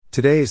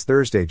Today is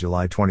Thursday,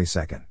 July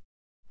 22nd.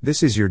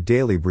 This is your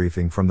daily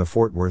briefing from the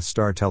Fort Worth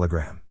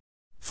Star-Telegram.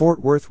 Fort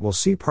Worth will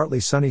see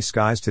partly sunny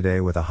skies today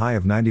with a high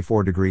of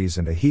 94 degrees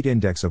and a heat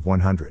index of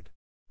 100.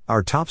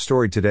 Our top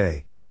story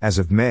today: as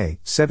of May,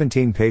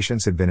 17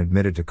 patients had been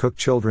admitted to Cook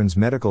Children's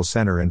Medical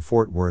Center in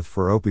Fort Worth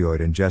for opioid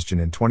ingestion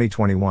in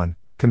 2021,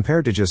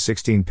 compared to just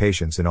 16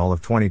 patients in all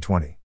of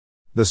 2020.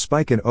 The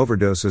spike in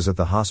overdoses at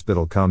the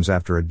hospital comes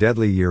after a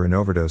deadly year in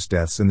overdose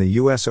deaths in the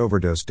U.S.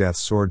 Overdose deaths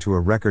soared to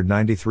a record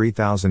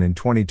 93,000 in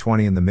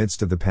 2020 in the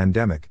midst of the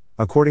pandemic,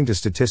 according to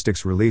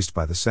statistics released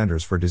by the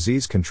Centers for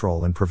Disease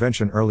Control and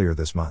Prevention earlier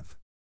this month.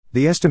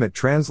 The estimate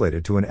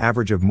translated to an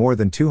average of more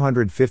than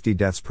 250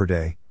 deaths per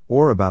day,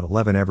 or about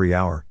 11 every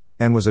hour,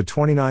 and was a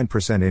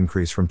 29%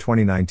 increase from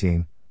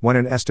 2019, when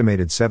an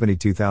estimated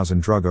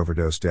 72,000 drug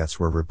overdose deaths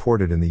were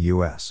reported in the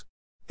U.S.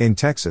 In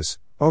Texas,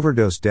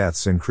 overdose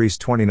deaths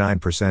increased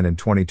 29% in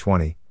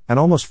 2020, and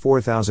almost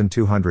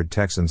 4,200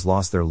 Texans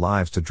lost their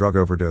lives to drug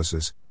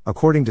overdoses,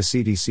 according to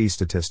CDC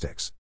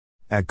statistics.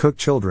 At Cook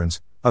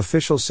Children's,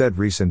 officials said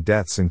recent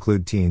deaths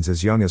include teens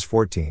as young as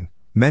 14,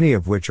 many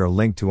of which are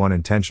linked to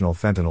unintentional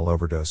fentanyl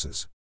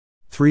overdoses.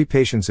 3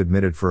 patients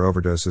admitted for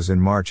overdoses in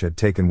March had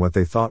taken what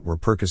they thought were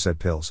Percocet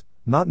pills,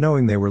 not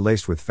knowing they were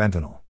laced with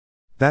fentanyl.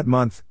 That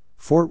month,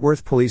 Fort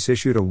Worth police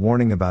issued a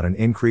warning about an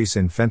increase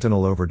in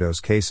fentanyl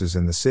overdose cases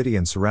in the city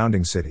and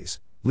surrounding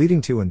cities,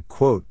 leading to an,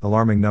 quote,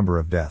 alarming number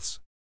of deaths.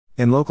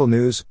 In local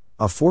news,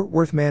 a Fort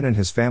Worth man and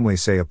his family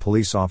say a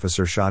police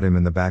officer shot him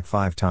in the back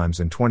 5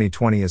 times in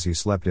 2020 as he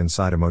slept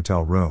inside a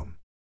motel room.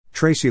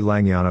 Tracy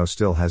Langiano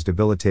still has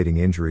debilitating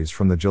injuries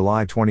from the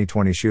July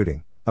 2020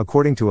 shooting,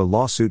 according to a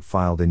lawsuit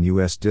filed in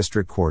U.S.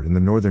 District Court in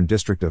the Northern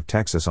District of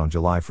Texas on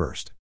July 1.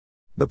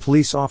 The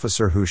police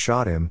officer who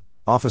shot him,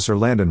 Officer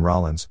Landon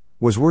Rollins,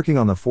 was working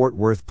on the Fort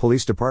Worth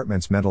Police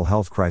Department's mental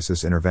health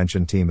crisis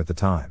intervention team at the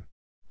time.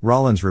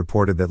 Rollins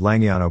reported that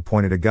Langiano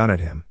pointed a gun at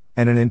him,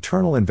 and an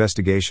internal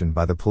investigation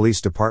by the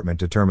police department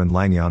determined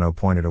Langiano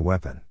pointed a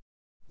weapon.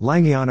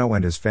 Langiano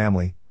and his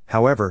family,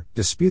 however,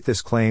 dispute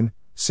this claim,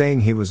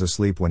 saying he was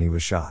asleep when he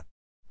was shot.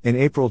 In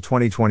April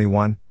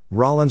 2021,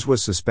 Rollins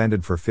was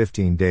suspended for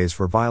 15 days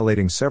for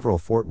violating several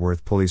Fort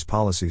Worth police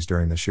policies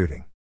during the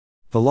shooting.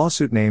 The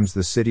lawsuit names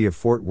the city of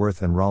Fort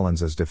Worth and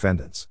Rollins as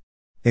defendants.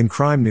 In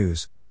crime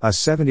news, a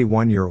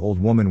 71-year-old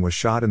woman was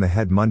shot in the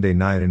head Monday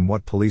night in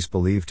what police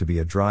believe to be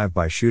a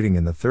drive-by shooting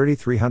in the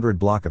 3300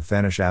 block of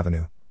Fanish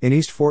Avenue, in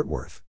East Fort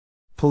Worth.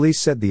 Police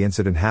said the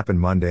incident happened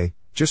Monday,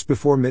 just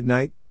before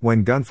midnight,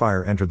 when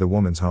gunfire entered the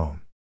woman's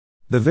home.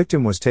 The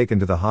victim was taken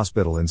to the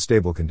hospital in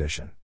stable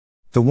condition.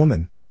 The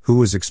woman, who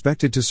was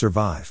expected to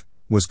survive,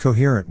 was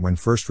coherent when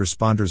first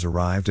responders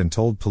arrived and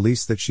told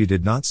police that she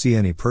did not see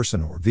any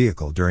person or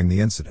vehicle during the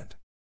incident.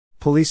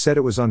 Police said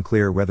it was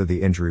unclear whether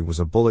the injury was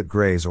a bullet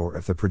graze or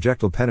if the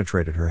projectile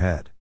penetrated her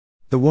head.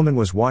 The woman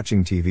was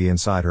watching TV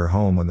inside her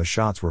home when the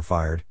shots were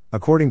fired,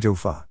 according to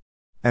UFA.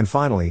 And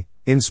finally,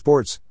 in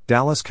sports,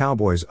 Dallas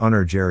Cowboys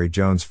owner Jerry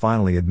Jones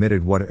finally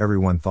admitted what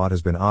everyone thought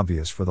has been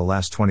obvious for the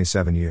last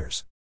 27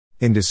 years.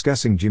 In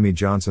discussing Jimmy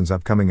Johnson's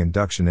upcoming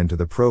induction into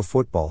the Pro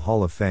Football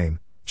Hall of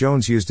Fame,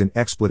 Jones used an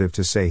expletive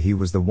to say he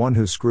was the one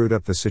who screwed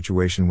up the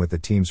situation with the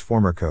team's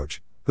former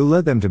coach, who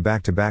led them to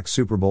back-to-back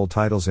Super Bowl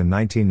titles in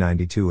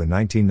 1992 and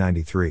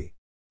 1993.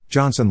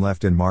 Johnson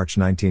left in March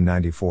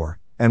 1994,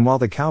 and while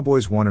the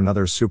Cowboys won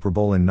another Super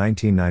Bowl in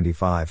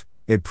 1995,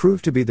 it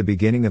proved to be the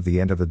beginning of the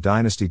end of the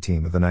dynasty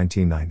team of the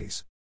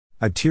 1990s.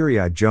 A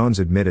teary-eyed Jones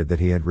admitted that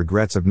he had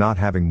regrets of not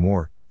having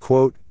more,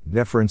 quote,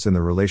 deference in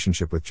the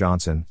relationship with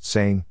Johnson,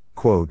 saying,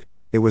 quote,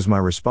 it was my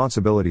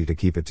responsibility to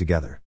keep it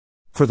together.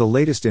 For the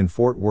latest in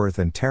Fort Worth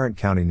and Tarrant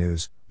County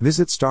news,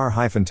 visit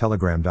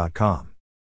star-telegram.com.